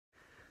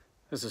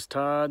This is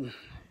Todd,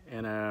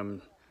 and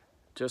I'm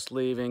just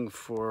leaving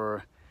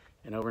for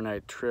an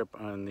overnight trip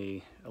on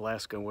the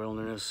Alaskan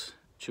Wilderness,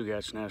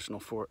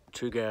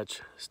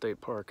 Chugach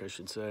State Park, I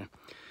should say.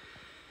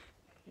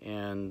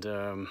 And yeah,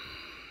 I'm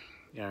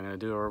going to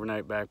do an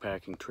overnight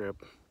backpacking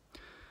trip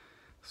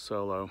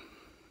solo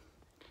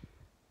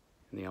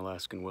in the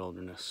Alaskan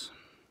Wilderness.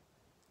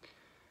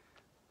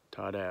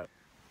 Todd out.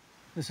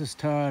 This is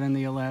Todd in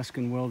the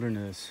Alaskan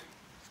Wilderness,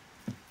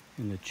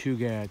 in the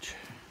Chugach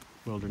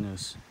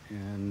Wilderness,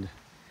 and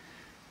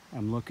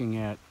I'm looking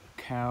at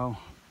cow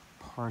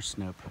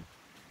parsnip.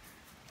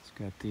 It's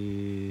got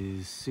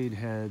these seed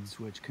heads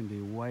which can be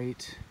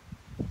white.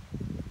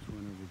 There's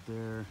one over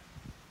there.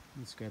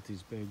 It's got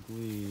these big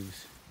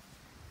leaves.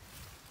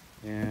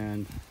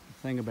 And the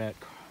thing about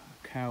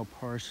cow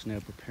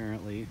parsnip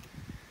apparently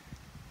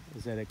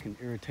is that it can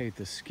irritate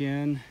the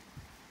skin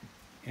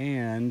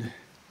and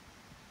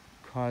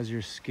cause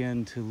your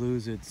skin to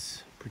lose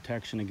its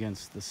protection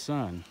against the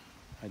sun.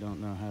 I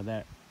don't know how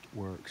that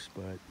works,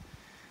 but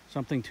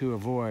something to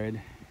avoid,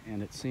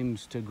 and it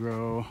seems to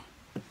grow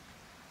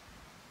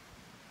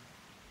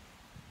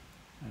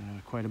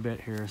quite a bit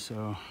here,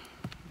 so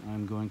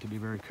I'm going to be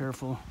very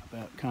careful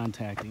about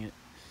contacting it.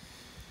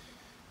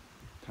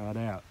 Todd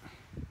out.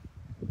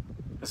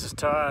 This is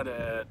Todd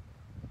at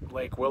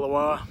Lake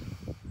Willowa.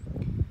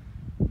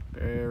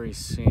 Very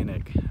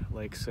scenic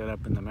lake set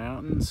up in the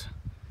mountains.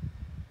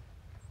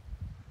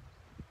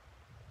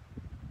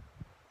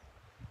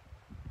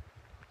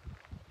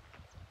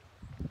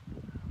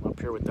 I'm up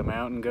here with the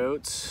mountain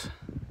goats.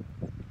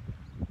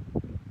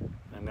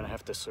 I'm gonna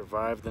have to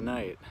survive the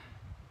night.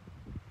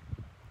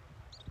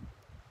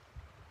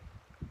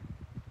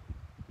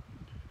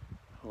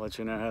 I'll let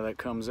you know how that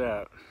comes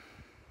out.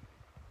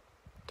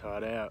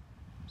 Todd out.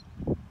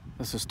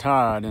 This is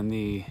Todd in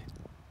the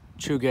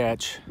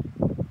Chugach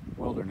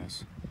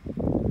Wilderness.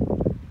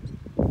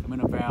 I'm in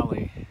a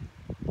valley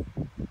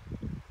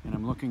and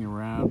I'm looking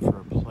around for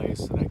a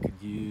place that I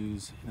could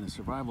use in a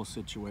survival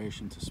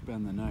situation to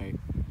spend the night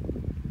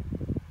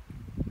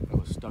if I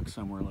was stuck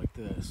somewhere like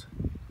this.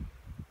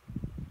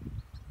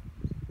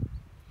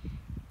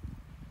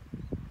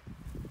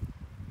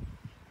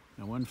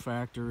 Now, one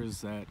factor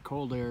is that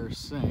cold air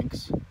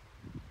sinks,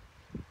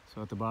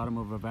 so at the bottom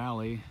of a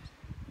valley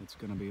it's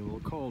going to be a little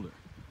colder.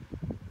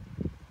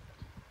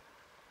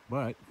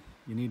 But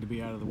you need to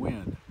be out of the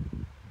wind.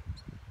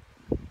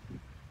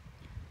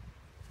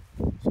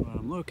 So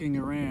I'm looking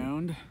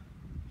around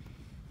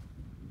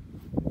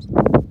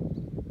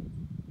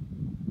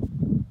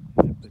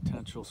at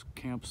potential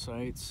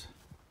campsites.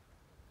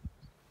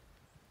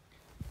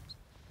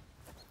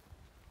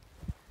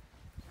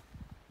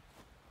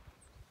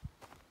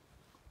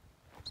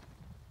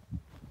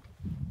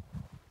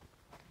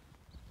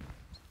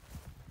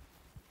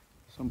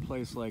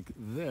 Someplace like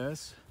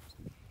this,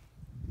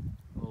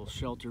 a little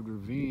sheltered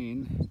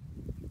ravine,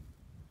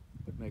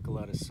 would make a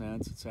lot of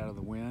sense. It's out of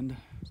the wind.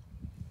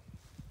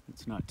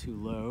 It's not too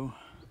low.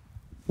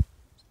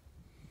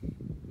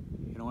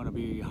 You don't want to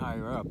be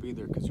higher up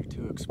either because you're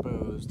too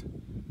exposed.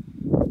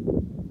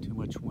 Too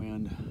much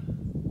wind.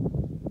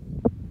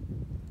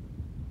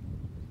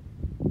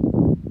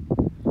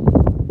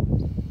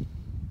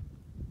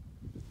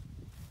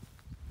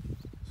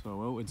 So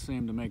what would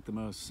seem to make the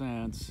most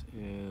sense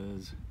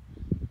is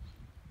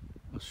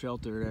a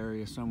sheltered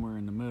area somewhere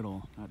in the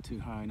middle, not too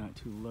high, not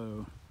too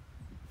low.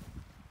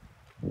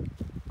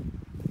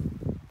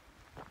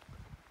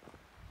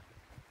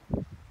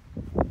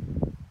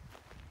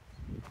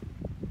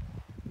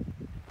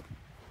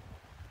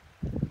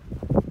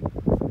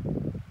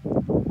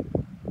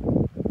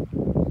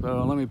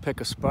 So let me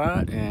pick a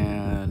spot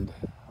and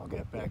I'll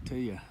get back to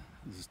you.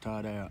 This is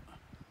Todd out.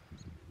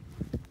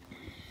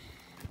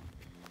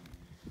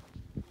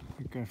 I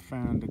think I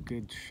found a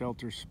good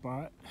shelter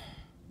spot.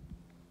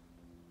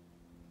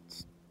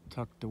 It's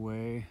tucked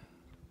away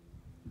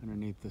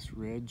underneath this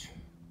ridge.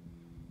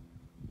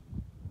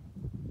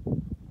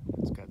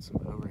 It's got some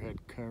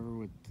overhead cover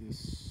with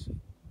these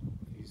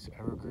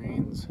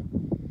evergreens.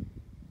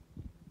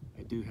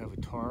 I do have a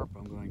tarp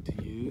I'm going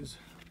to use.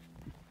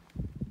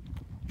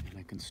 And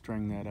I can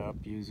string that up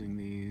using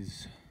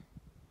these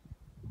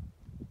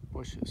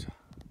bushes.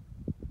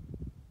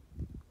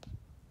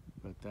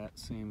 But that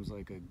seems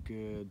like a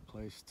good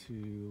place to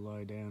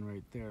lie down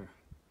right there.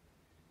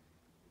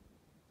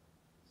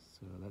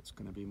 So that's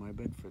going to be my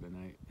bed for the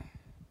night.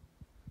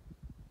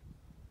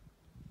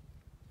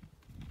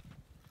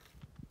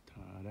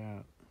 Todd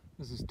out.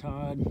 This is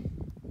Todd.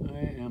 I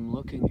am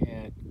looking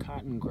at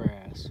cotton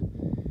grass,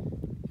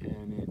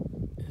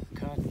 and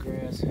cotton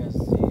grass has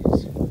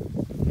these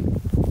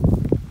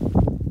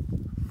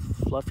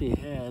fluffy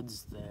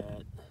heads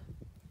that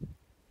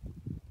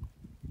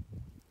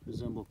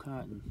resemble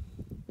cotton,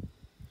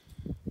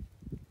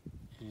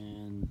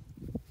 and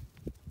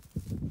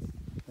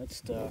that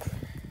stuff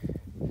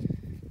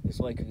is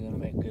likely going to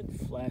make good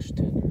flash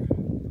tinder.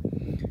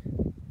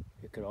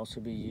 It could also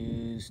be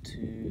used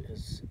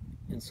as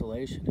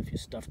insulation if you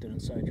stuffed it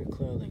inside your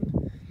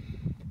clothing.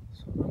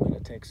 So I'm going to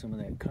take some of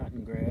that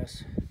cotton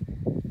grass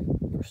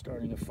we're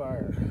starting a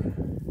fire.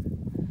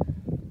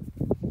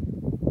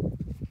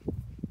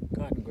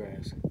 Cotton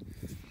grass.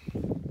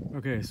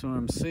 Okay, so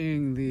I'm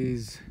seeing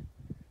these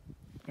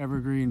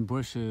evergreen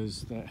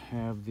bushes that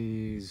have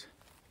these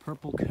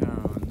purple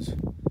cones,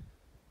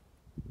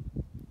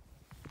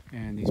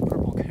 and these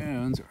purple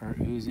cones are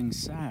oozing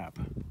sap.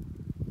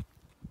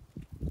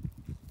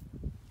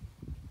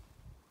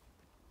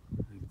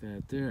 Like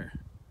that there.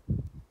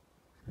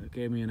 So that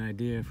gave me an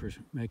idea for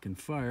making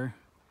fire,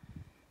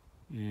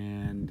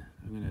 and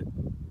I'm gonna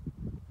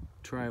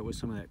try it with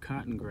some of that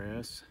cotton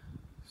grass.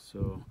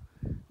 So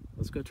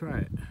let's go try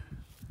it.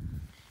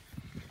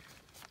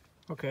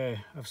 Okay,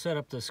 I've set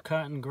up this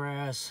cotton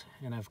grass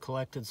and I've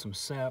collected some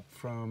sap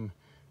from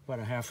about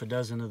a half a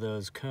dozen of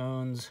those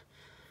cones,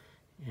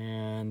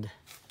 and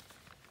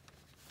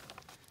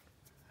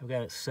I've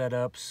got it set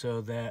up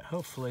so that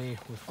hopefully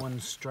with one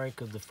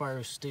strike of the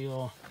fire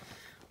steel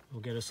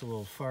will get us a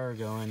little fire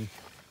going.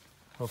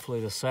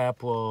 Hopefully the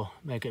sap will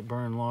make it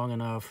burn long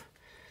enough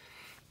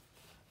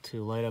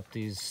to light up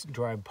these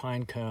dried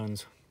pine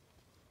cones.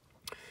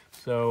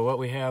 So what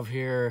we have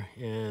here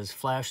is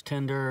flash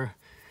tinder.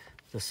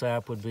 The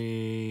sap would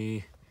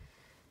be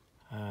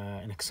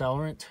an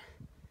accelerant,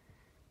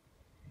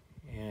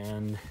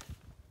 and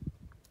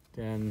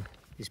then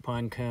these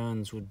pine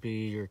cones would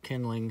be your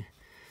kindling.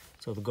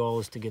 So the goal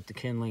is to get the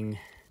kindling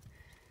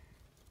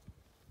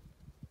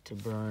to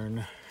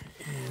burn,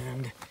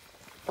 and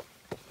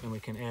then we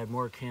can add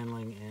more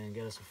kindling and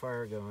get us a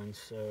fire going.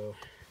 So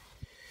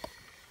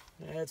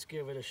let's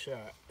give it a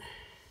shot.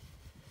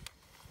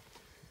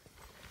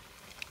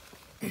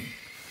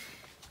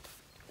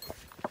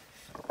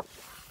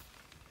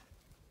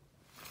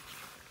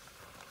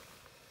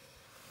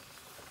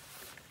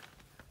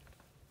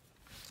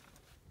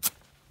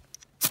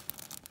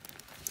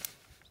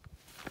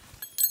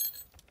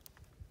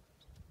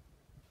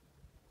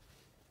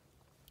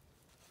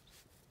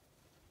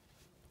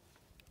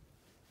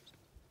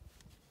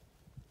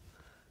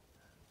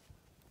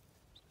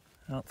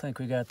 I don't think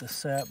we got the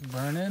sap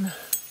burning.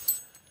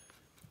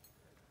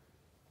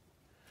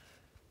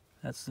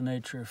 That's the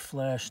nature of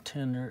flash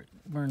tinder. It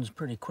burns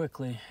pretty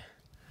quickly.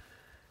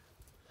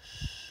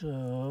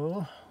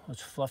 So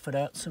let's fluff it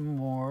out some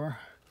more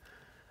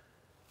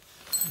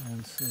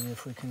and see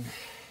if we can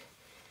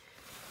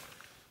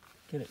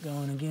get it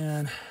going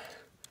again.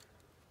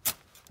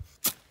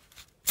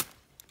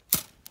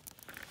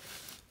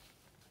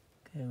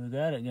 Okay, we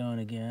got it going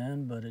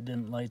again, but it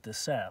didn't light the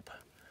sap.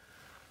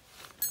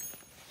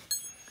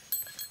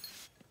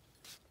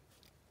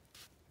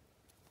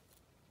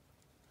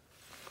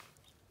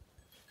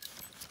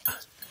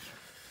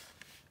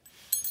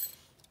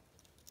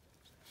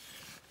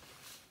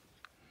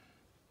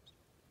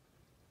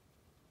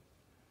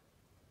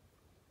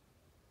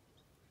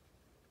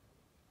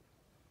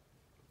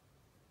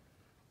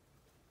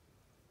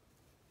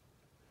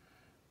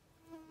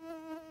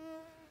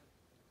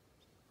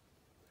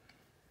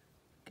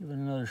 Give it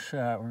another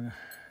shot. We're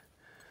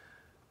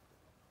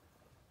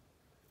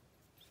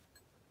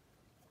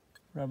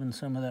rubbing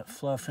some of that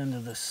fluff into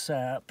the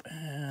sap,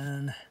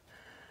 and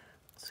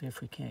see if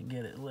we can't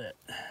get it lit.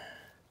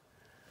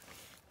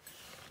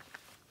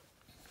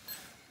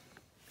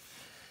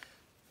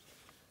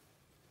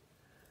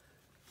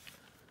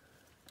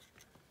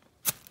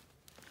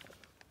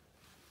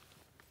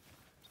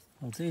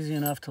 Well, it's easy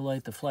enough to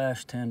light the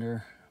flash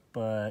tinder,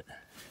 but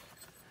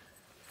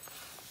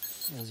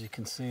as you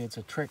can see, it's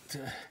a trick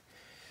to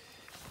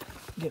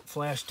get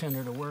flash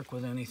tinder to work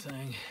with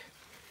anything.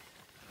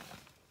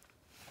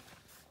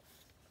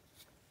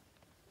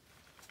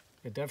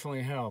 It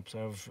definitely helps.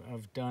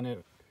 I've done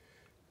it.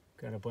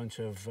 Got a bunch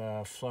of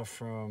fluff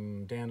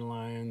from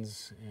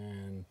dandelions,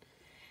 and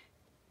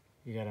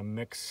you got to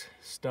mix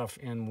stuff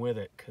in with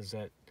it because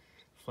that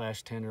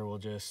flash tinder will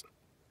just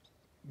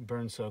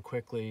burn so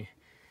quickly.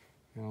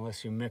 And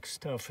unless you mix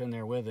stuff in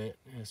there with it,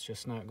 it's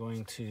just not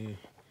going to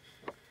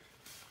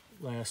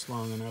last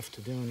long enough to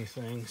do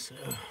anything. So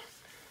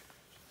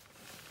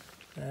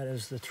that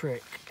is the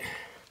trick.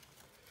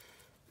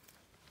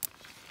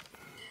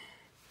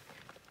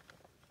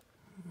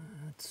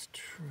 Let's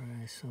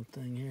try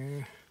something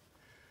here.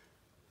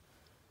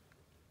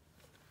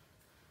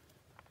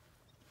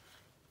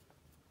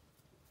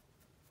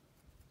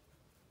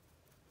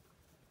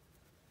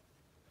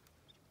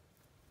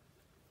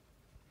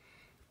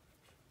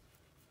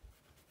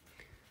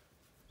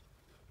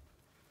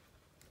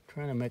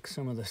 Trying to mix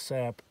some of the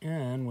sap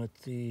in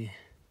with the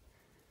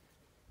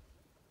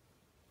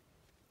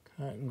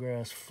cotton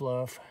grass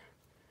fluff.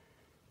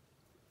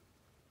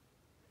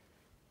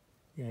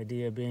 The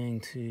idea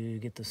being to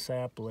get the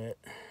sap lit.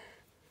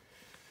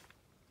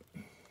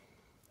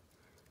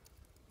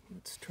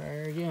 Let's try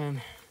her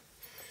again.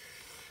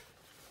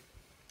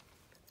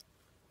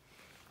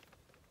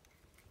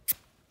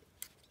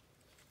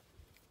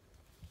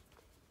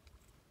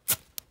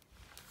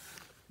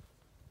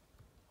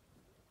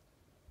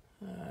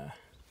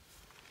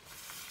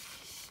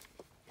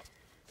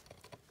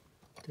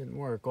 Didn't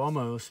work,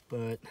 almost,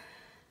 but you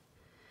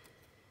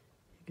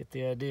get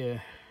the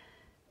idea.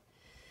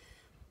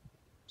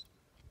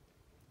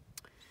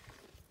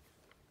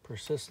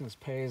 Persistence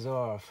pays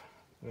off.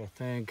 But I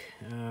think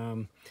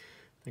I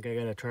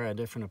gotta try a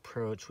different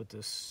approach with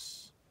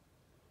this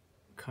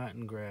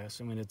cotton grass.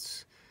 I mean,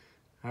 it's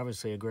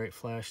obviously a great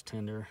flash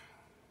tinder.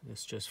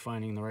 It's just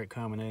finding the right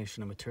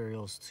combination of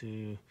materials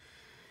to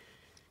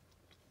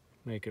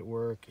make it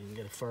work and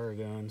get a fire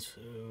gun.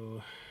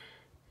 So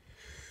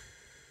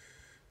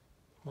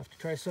I'll have to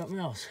try something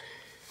else.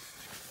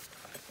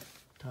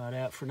 Todd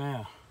out for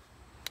now.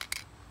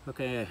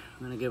 Okay, I'm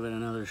gonna give it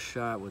another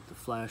shot with the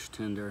flash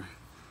tinder.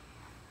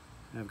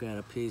 I've got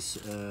a piece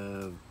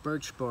of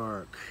birch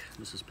bark.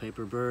 This is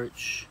paper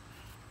birch,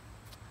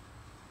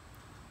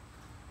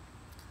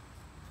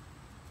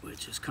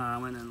 which is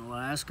common in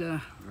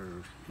Alaska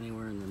or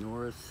anywhere in the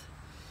north.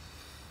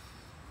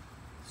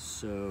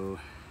 So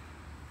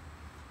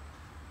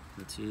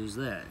let's use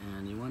that.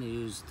 And you want to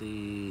use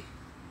the,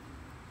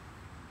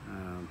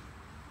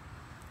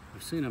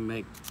 I've seen them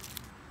make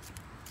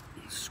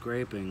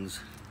scrapings.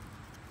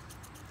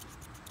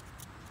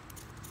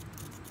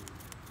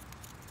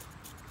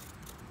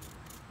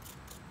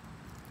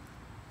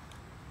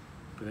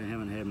 But I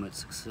haven't had much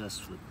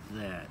success with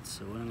that.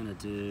 So what I'm gonna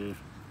do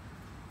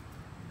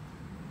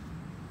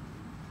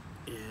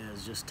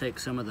is just take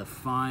some of the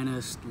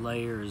finest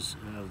layers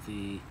of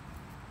the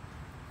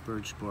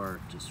birch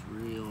bark, just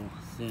real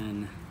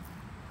thin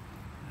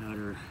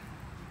outer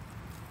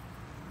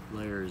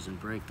layers, and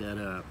break that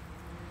up,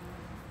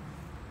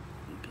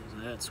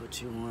 because that's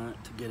what you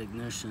want to get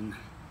ignition.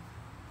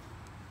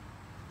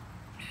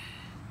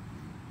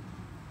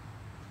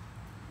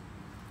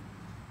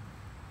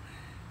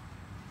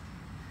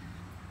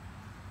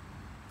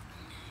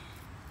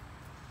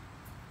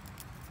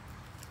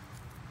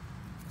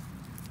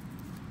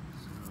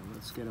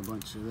 Let's get a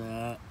bunch of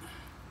that,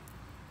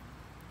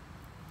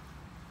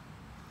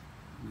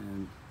 and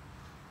then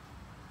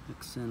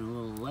mix in a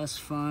little less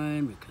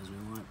fine because we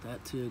want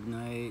that to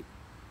ignite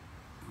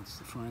once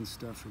the fine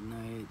stuff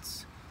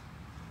ignites,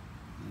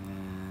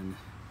 and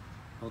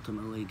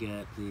ultimately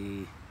get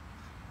the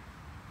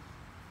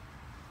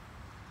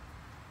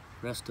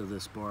rest of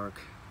this bark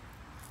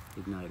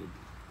ignited.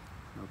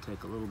 I'll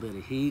take a little bit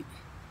of heat.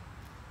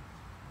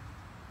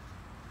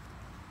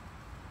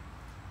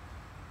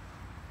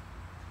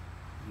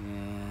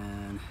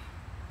 And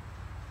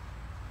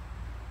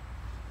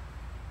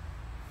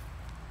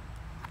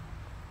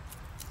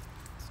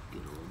let's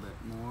get a little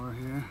bit more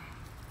here.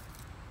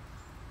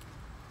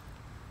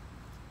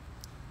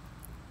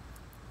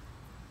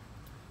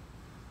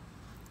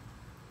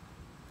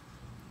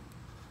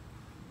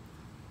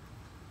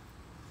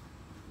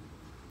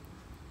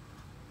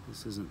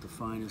 This isn't the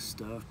finest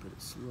stuff, but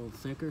it's a little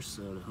thicker,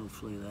 so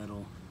hopefully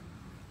that'll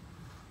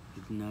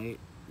ignite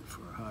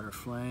for a hotter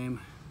flame.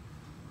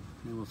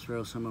 Then we'll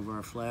throw some of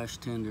our flash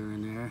tinder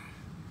in there,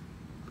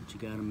 but you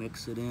gotta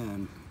mix it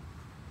in.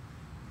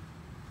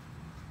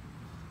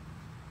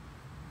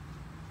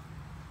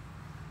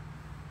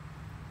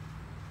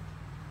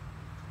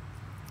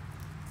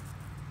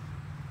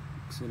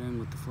 Mix it in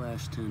with the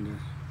flash tinder.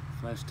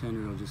 Flash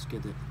tinder will just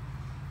get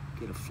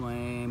a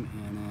flame,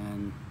 and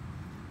then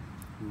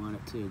you want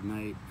it to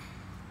ignite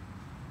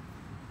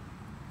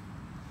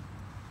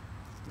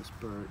this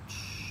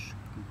birch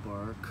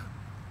bark.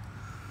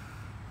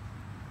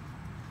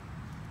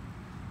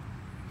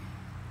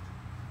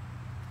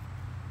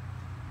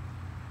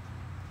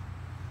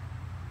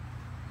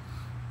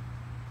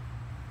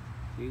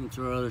 You can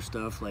throw other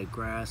stuff like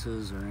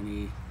grasses or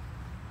any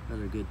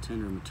other good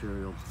tinder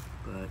material,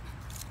 but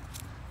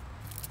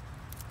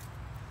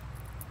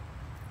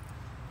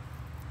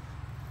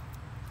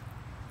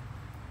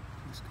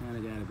it's kind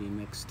of got to be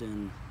mixed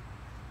in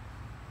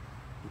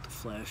with the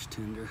flash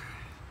tinder.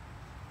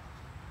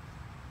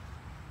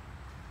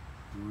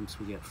 And once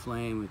we get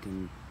flame, we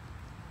can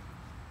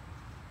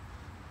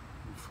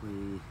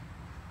hopefully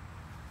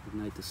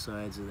ignite the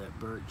sides of that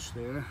birch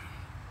there.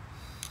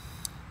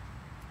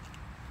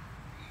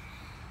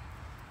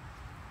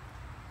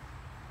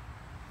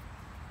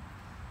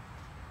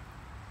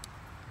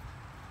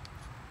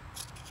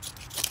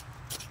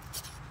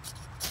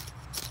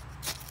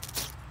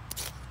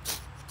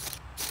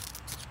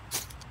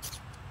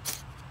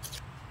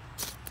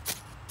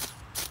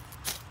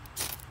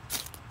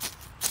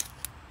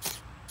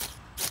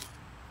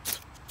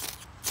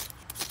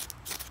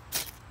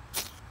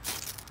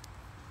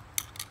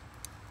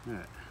 All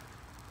right.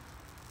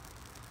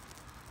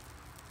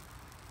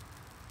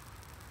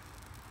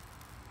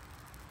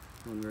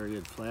 One very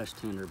good flash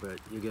tinder, but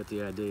you get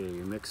the idea.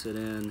 You mix it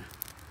in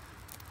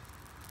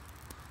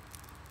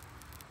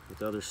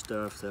with other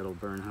stuff that'll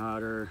burn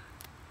hotter,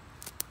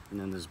 and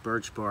then this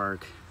birch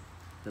bark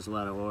has a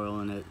lot of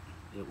oil in it.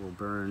 It will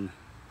burn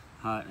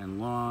hot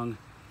and long,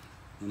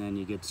 and then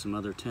you get some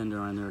other tinder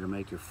on there to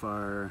make your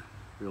fire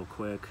real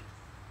quick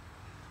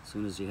as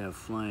soon as you have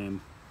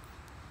flame.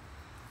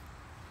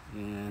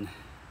 And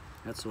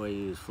that's the way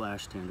you use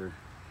flash tinder,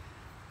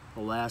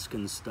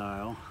 Alaskan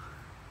style,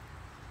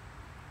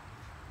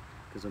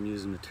 because I'm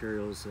using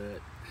materials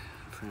that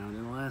I found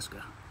in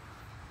Alaska.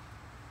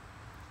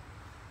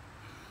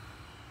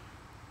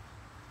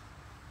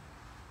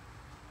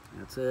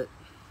 That's it.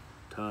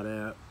 Todd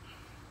out.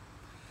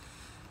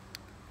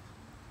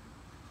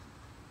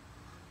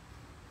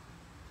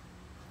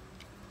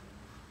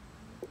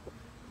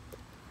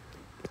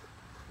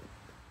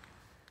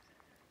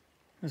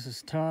 This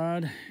is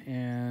Todd,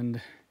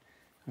 and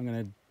I'm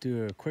going to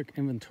do a quick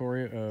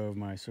inventory of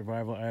my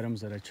survival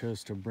items that I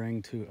chose to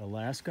bring to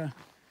Alaska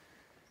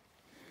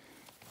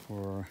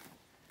for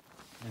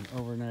an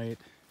overnight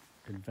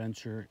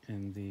adventure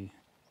in the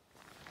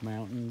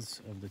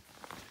mountains of the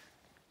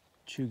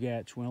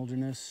Chugach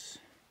Wilderness.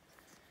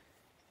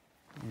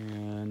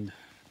 And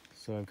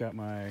so I've got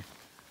my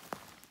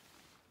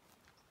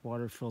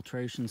water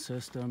filtration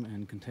system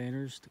and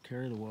containers to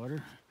carry the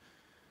water.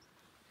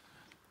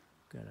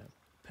 Got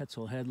a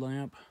Petzl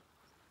headlamp.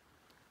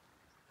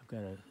 I've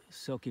got a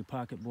Silky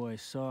Pocket Boy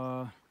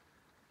saw,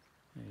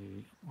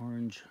 a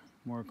orange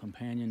Moore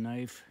companion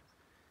knife.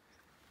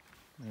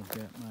 I've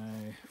got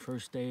my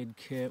first aid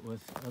kit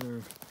with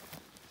other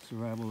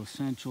survival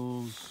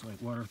essentials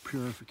like water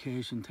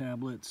purification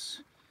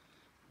tablets,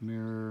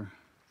 mirror,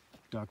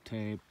 duct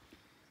tape,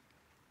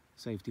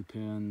 safety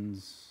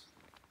pins,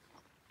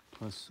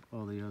 plus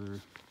all the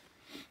other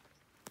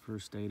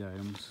first aid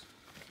items,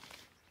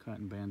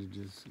 cotton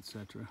bandages,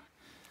 etc.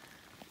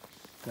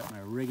 Got my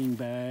rigging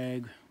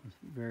bag with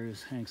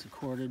various hanks of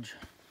cordage.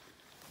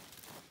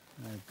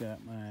 I've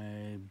got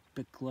my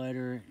Bic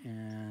lighter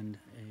and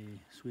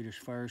a Swedish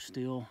fire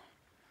steel.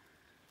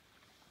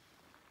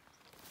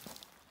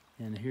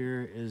 And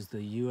here is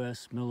the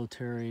U.S.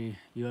 military,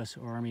 U.S.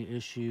 Army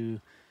issue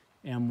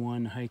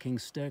M1 hiking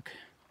stick.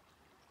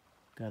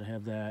 Gotta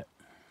have that.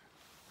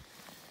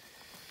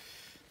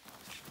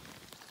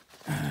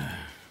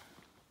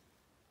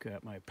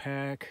 Got my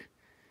pack,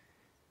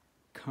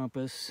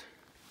 compass,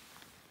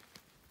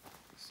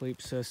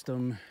 sleep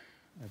system.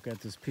 I've got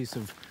this piece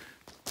of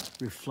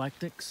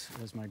Reflectix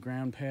as my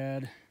ground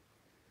pad.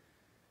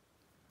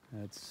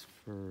 That's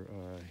for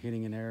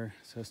heating and air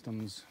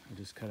systems. I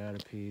just cut out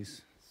a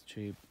piece. It's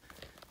cheap,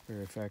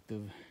 very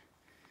effective.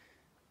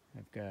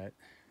 I've got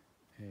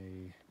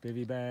a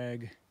bivy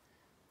bag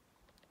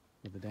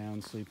with a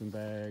down sleeping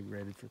bag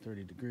rated for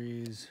 30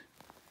 degrees.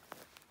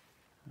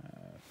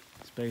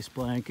 Space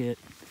blanket,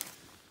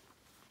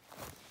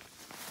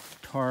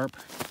 tarp.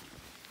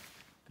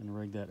 Gonna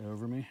rig that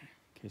over me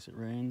in case it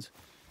rains.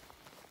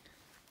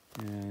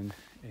 And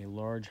a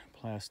large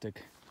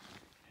plastic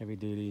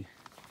heavy-duty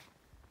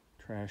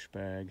trash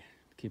bag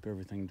to keep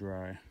everything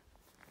dry.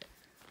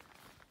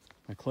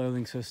 My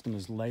clothing system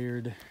is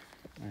layered.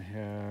 I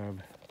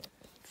have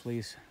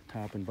fleece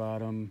top and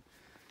bottom,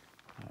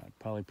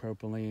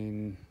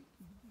 polypropylene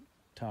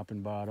top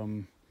and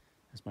bottom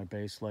as my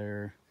base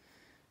layer,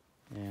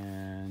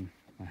 and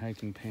my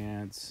hiking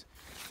pants,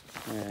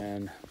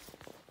 and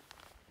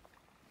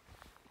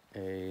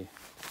a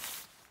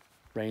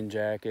rain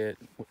jacket,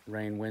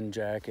 wind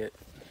jacket.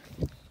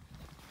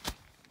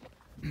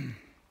 There's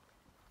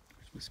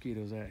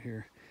mosquitoes out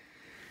here.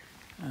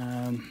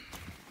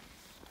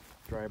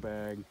 Dry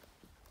bag.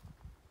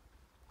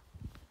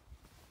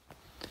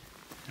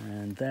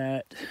 And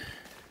that,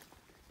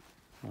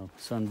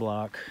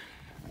 sunblock.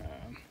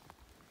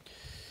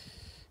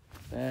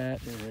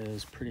 That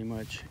is pretty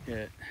much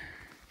it.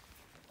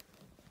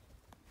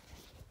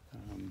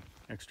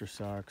 Extra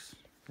socks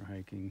for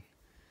hiking.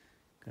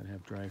 Gotta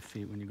have dry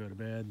feet when you go to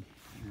bed.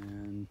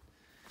 And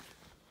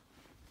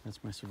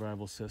that's my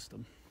survival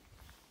system.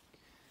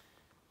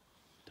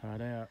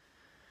 Todd out.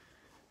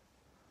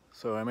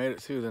 So I made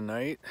it through the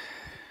night.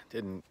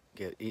 Didn't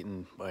get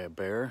eaten by a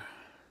bear.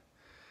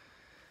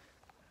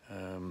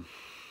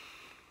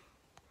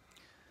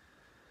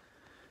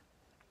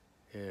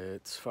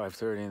 It's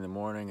 5:30 in the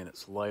morning and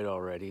it's light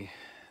already.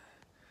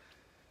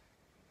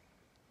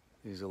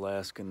 These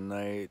Alaskan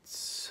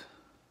nights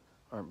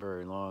aren't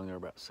very long, they're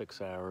about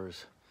 6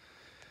 hours.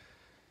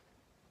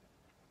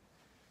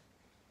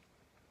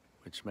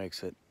 Which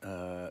makes it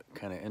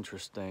kind of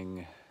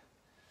interesting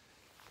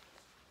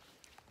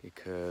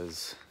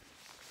because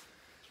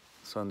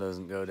the sun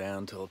doesn't go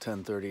down till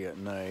 10:30 at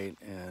night,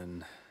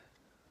 and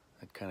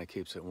that kind of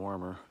keeps it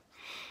warmer.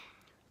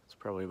 It's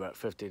probably about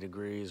 50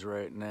 degrees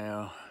right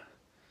now.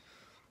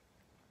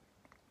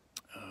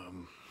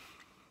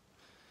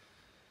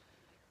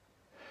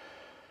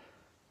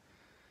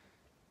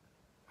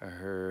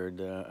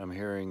 I'm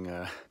hearing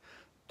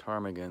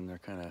ptarmigan. They're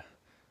kind of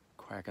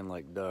quacking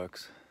like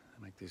ducks.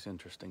 They make these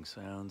interesting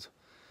sounds.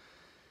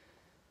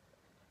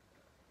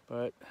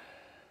 But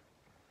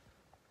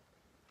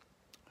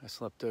I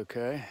slept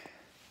okay.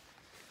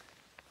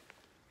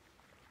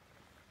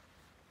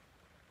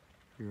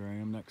 Here I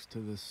am next to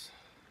this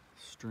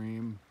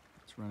stream.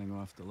 It's running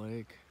off the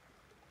lake.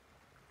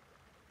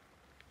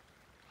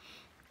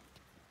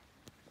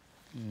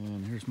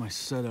 And here's my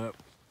setup.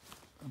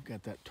 I've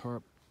got that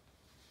tarp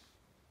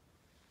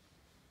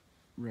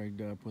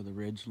rigged up with a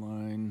ridge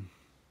line.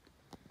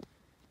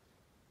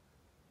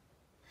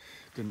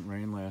 Didn't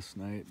rain last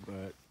night,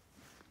 but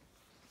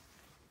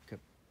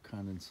kept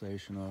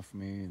condensation off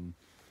me, and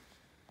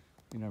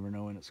you never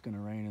know when it's going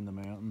to rain in the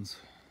mountains.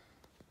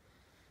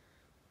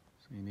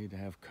 So So you need to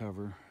have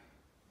cover.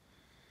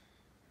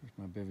 There's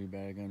my bivy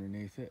bag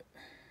underneath it.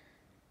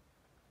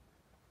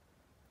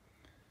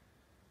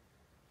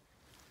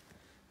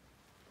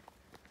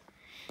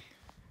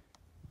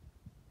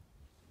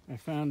 I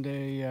found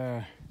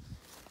a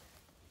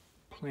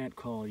plant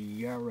called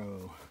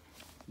yarrow,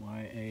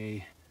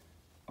 Y-A-R-R-O-W.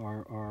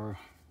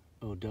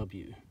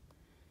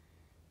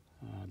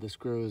 This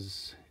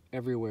grows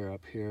everywhere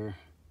up here.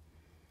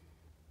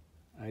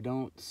 I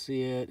don't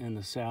see it in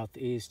the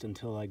southeast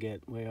until I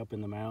get way up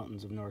in the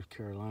mountains of North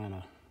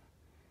Carolina.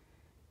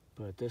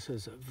 But this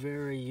is a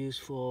very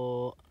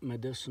useful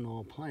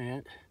medicinal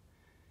plant.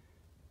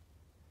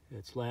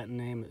 Its Latin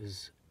name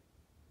is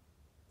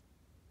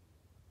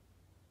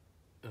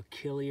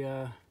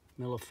Achillea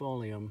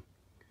millefolium,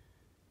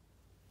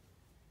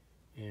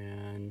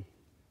 and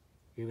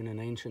even in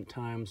ancient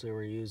times they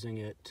were using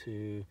it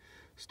to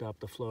stop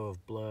the flow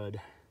of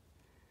blood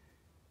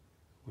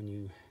when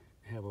you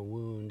have a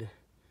wound.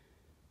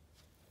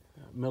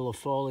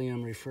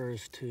 Millefolium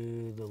refers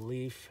to the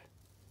leaf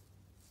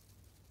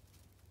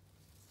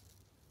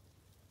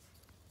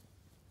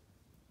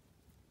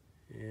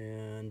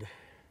and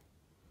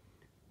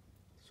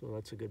so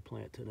that's a good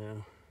plant to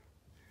know.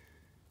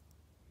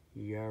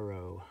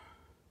 Yarrow.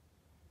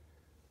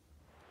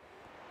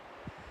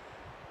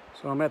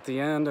 So I'm at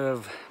the end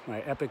of my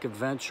epic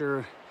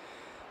adventure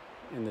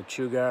in the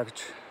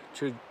Chugach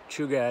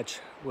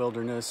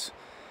Wilderness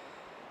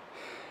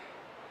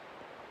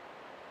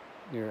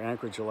near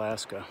Anchorage,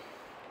 Alaska.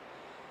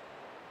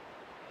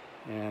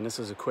 And this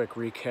is a quick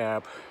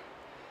recap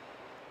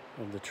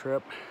of the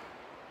trip.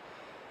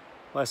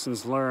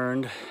 Lessons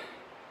learned.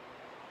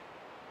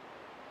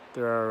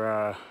 There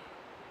are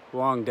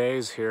long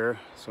days here,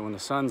 so when the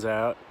sun's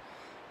out,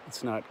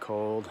 it's not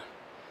cold.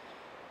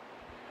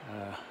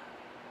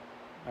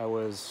 I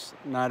was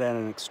not at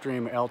an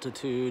extreme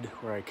altitude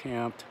where I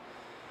camped.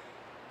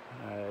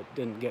 It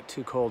didn't get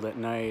too cold at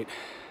night,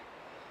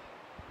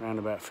 around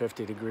about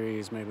 50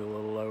 degrees, maybe a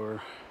little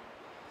lower.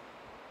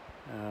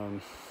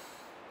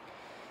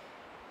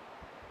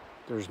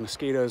 There's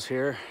mosquitoes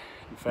here.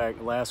 In fact,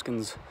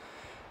 Alaskans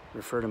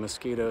refer to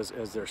mosquitoes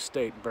as their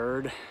state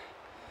bird.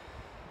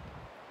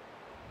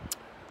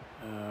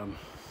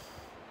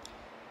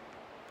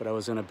 But I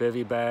was in a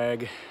bivy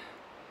bag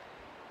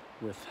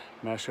with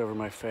mesh over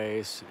my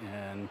face,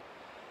 and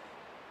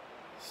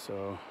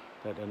so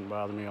that didn't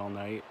bother me all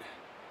night,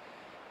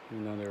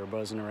 even though they were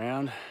buzzing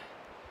around.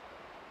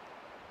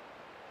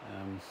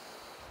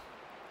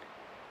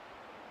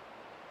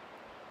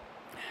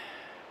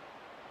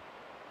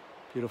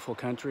 Beautiful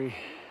country.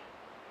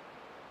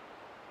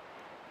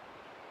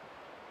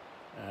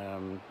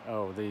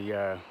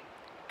 The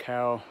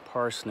cow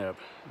parsnip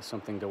is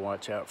something to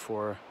watch out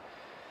for.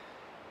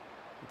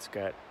 It's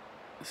got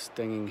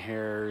stinging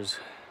hairs,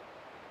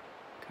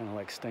 kind of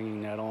like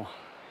stinging nettle.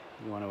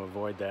 You want to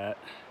avoid that.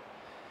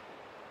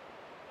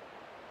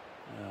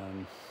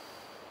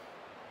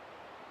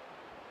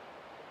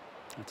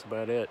 That's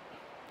about it.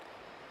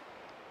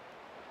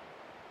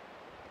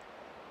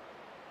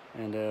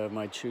 And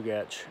my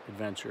Chugach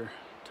adventure.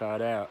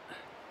 Todd out.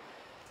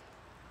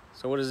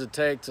 So what does it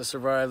take to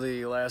survive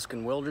the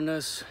Alaskan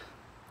wilderness?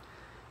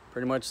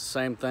 Pretty much the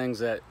same things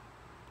that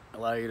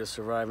allow you to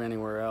survive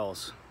anywhere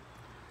else.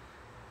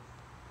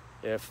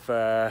 If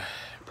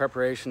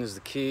preparation is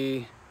the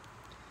key,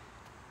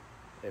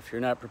 if you're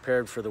not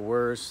prepared for the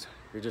worst,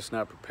 you're just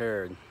not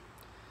prepared.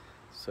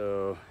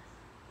 So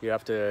you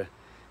have to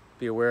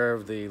be aware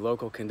of the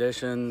local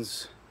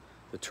conditions,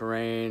 the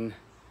terrain,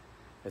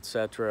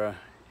 etc.,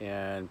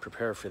 and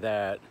prepare for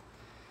that.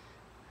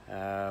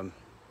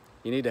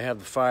 You need to have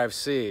the 5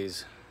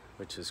 C's,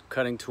 which is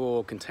cutting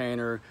tool,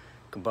 container,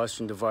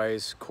 combustion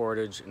device,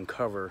 cordage, and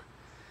cover.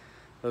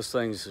 Those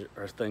things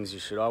are things you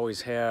should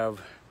always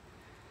have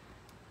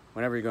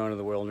whenever you go into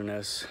the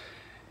wilderness.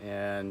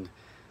 And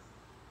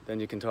then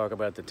you can talk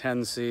about the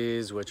 10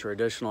 C's, which are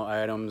additional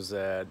items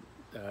that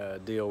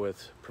deal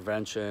with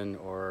prevention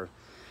or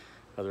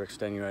other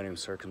extenuating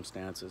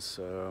circumstances.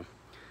 So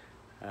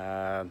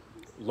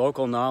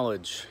local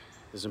knowledge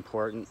is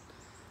important.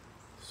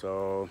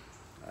 So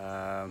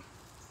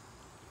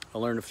I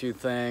learned a few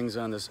things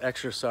on this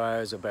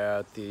exercise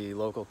about the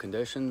local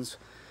conditions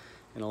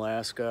in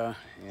Alaska,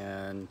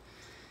 and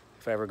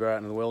if I ever go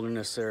out in the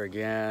wilderness there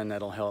again,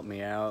 that'll help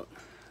me out.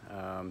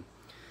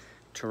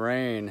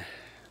 Terrain,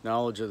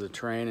 knowledge of the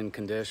terrain and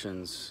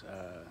conditions,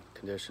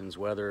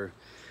 weather.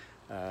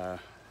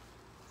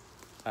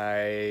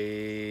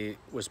 I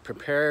was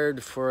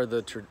prepared for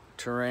the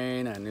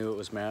terrain. I knew it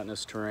was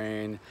mountainous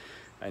terrain.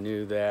 I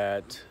knew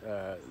that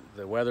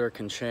the weather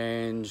can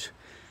change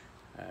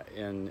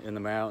in the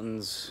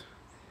mountains,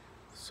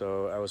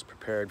 so I was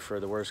prepared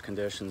for the worst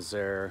conditions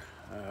there.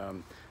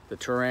 The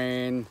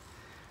terrain,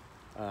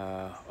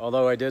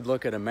 although I did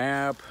look at a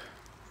map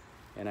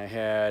and I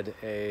had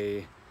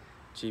a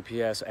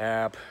GPS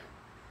app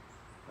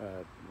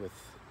with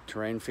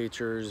terrain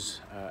features,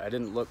 I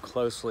didn't look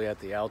closely at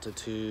the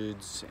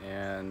altitudes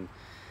and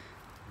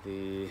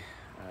the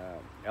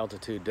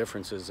altitude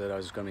differences that I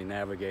was going to be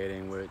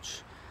navigating,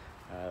 which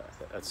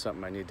That's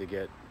something I need to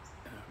get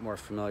more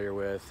familiar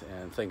with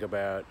and think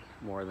about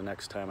more the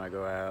next time I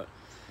go out.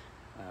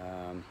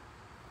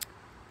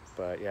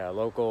 But yeah,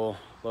 local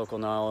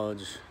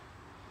knowledge,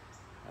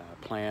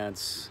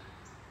 plants,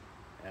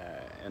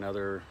 and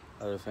other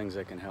things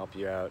that can help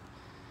you out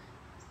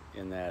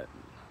in that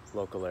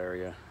local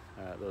area.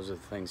 Those are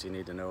the things you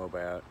need to know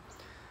about.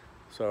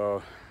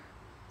 So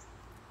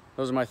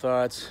those are my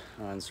thoughts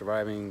on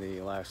surviving the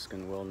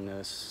Alaskan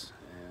wilderness,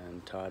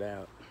 and Todd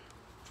out.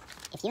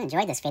 If you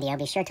enjoyed this video,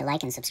 be sure to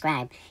like and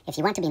subscribe. If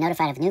you want to be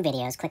notified of new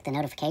videos, click the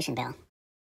notification bell.